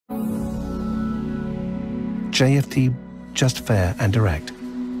JFD just fair and direct?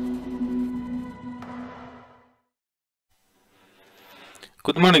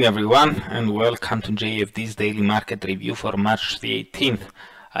 Good morning everyone, and welcome to JFD's daily market review for March the 18th.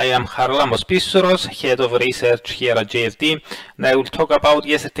 I am Charalambos Pissouros, head of research here at JFD, and I will talk about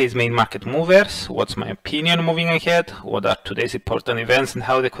yesterday's main market movers, what's my opinion moving ahead, what are today's important events and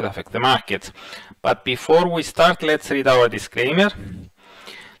how they could affect the markets. But before we start, let's read our disclaimer.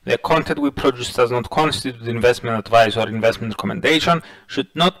 The content we produce does not constitute investment advice or investment recommendation, should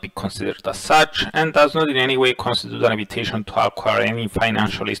not be considered as such, and does not in any way constitute an invitation to acquire any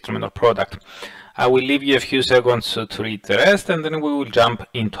financial instrument or product. I will leave you a few seconds to read the rest, and then we will jump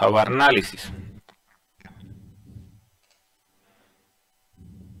into our analysis.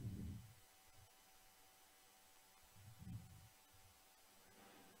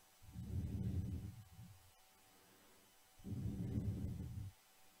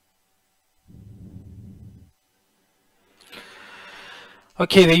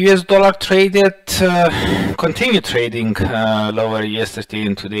 Okay, the US dollar continued trading lower yesterday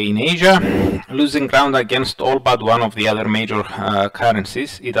and today in Asia, losing ground against all but one of the other major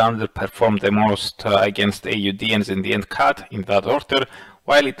currencies. It underperformed the most against AUD and Indian CAD in that order,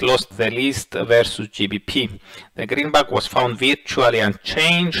 while it lost the least versus GBP. The greenback was found virtually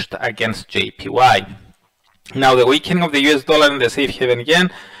unchanged against JPY. Now, the weakening of the US dollar and the safe haven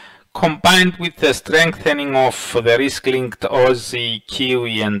yen, combined with the strengthening of the risk-linked Aussie,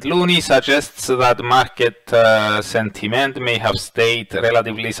 Kiwi and Loonie, suggests that market sentiment may have stayed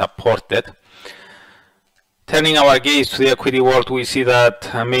relatively supported. Turning our gaze to the equity world, we see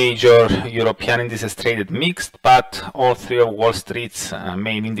that major European indices traded mixed, but all three of Wall Street's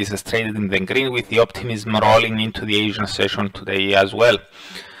main indices traded in the green, with the optimism rolling into the Asian session today as well.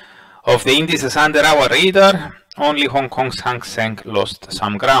 Of the indices under our radar, only Hong Kong's Hang Seng lost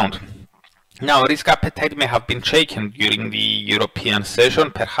some ground. Now, risk appetite may have been shaken during the European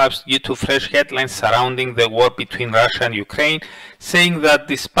session, perhaps due to fresh headlines surrounding the war between Russia and Ukraine, saying that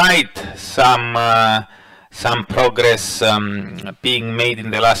despite some progress being made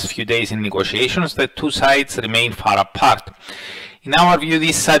in the last few days in negotiations, the two sides remain far apart. In our view,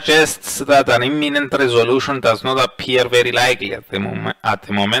 this suggests that an imminent resolution does not appear very likely at the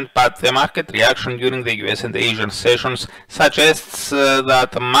moment, but the market reaction during the US and Asian sessions suggests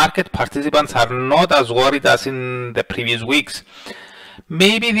that market participants are not as worried as in the previous weeks.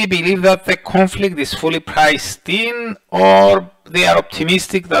 Maybe they believe that the conflict is fully priced in, or they are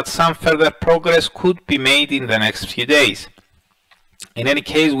optimistic that some further progress could be made in the next few days. In any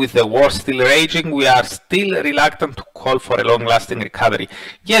case, with the war still raging, we are still reluctant to call for a long-lasting recovery.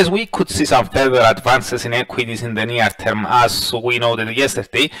 Yes, we could see some further advances in equities in the near term, as we noted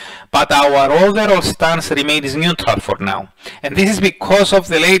yesterday, but our overall stance remains neutral for now. And this is because of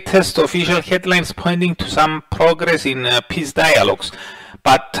the latest official headlines pointing to some progress in peace dialogues,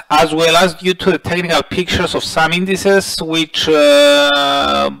 but as well as due to the technical pictures of some indices which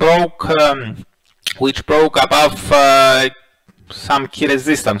broke above some key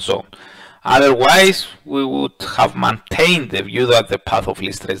resistance zone. Otherwise, we would have maintained the view that the path of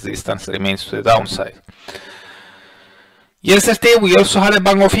least resistance remains to the downside. Yesterday, we also had a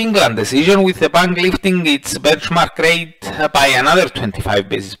Bank of England decision, with the bank lifting its benchmark rate by another 25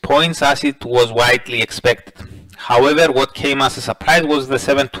 basis points, as it was widely expected. However, what came as a surprise was the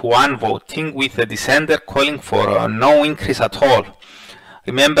 7-1 voting, with the dissenter calling for no increase at all.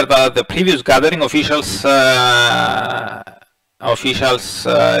 Remember that at the previous gathering, officials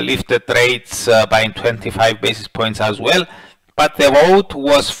lifted rates by 25 basis points as well, but the vote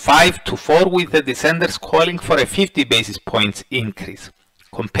was 5-4, with the dissenters calling for a 50 basis points increase.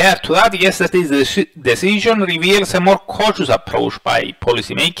 Compared to that, yesterday's decision reveals a more cautious approach by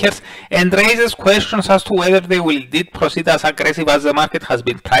policymakers and raises questions as to whether they will indeed proceed as aggressive as the market has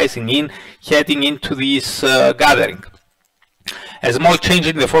been pricing in heading into this gathering. A small change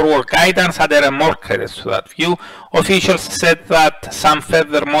in the forward guidance added more credence to that view. Officials said that some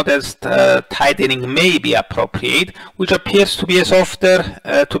further modest tightening may be appropriate, which appears to be a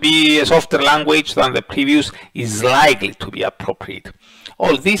softer language than the previous is likely to be appropriate.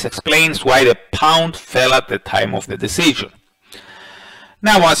 All this explains why the pound fell at the time of the decision.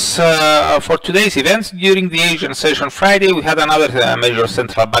 Now, as for today's events, during the Asian session Friday, we had another major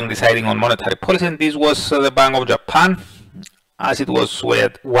central bank deciding on monetary policy, and this was the Bank of Japan. As it was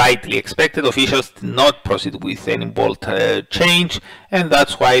widely expected, officials did not proceed with any bold change, and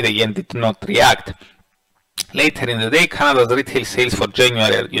that's why the yen did not react. Later in the day, Canada's retail sales for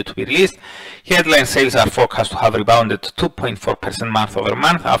January are due to be released. Headline sales are forecast to have rebounded 2.4% month over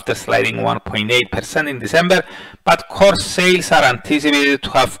month after sliding 1.8% in December, but core sales are anticipated to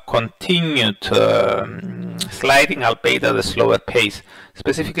have continued sliding, albeit at a slower pace.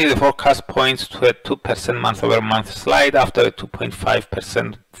 Specifically, the forecast points to a 2% month-over-month slide after a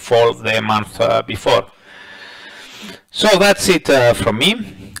 2.5% fall the month before. So that's it from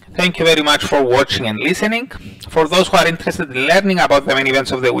me. Thank you very much for watching and listening. For those who are interested in learning about the main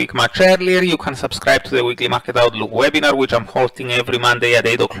events of the week much earlier, you can subscribe to the Weekly Market Outlook webinar, which I'm hosting every Monday at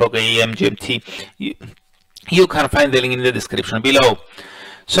 8 o'clock AM GMT. You can find the link in the description below.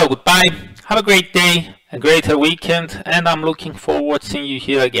 So goodbye, have a great day, a greater weekend, and I'm looking forward to seeing you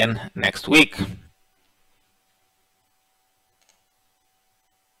here again next week.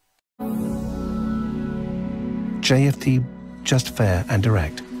 JFD, just fair and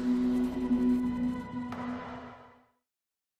direct.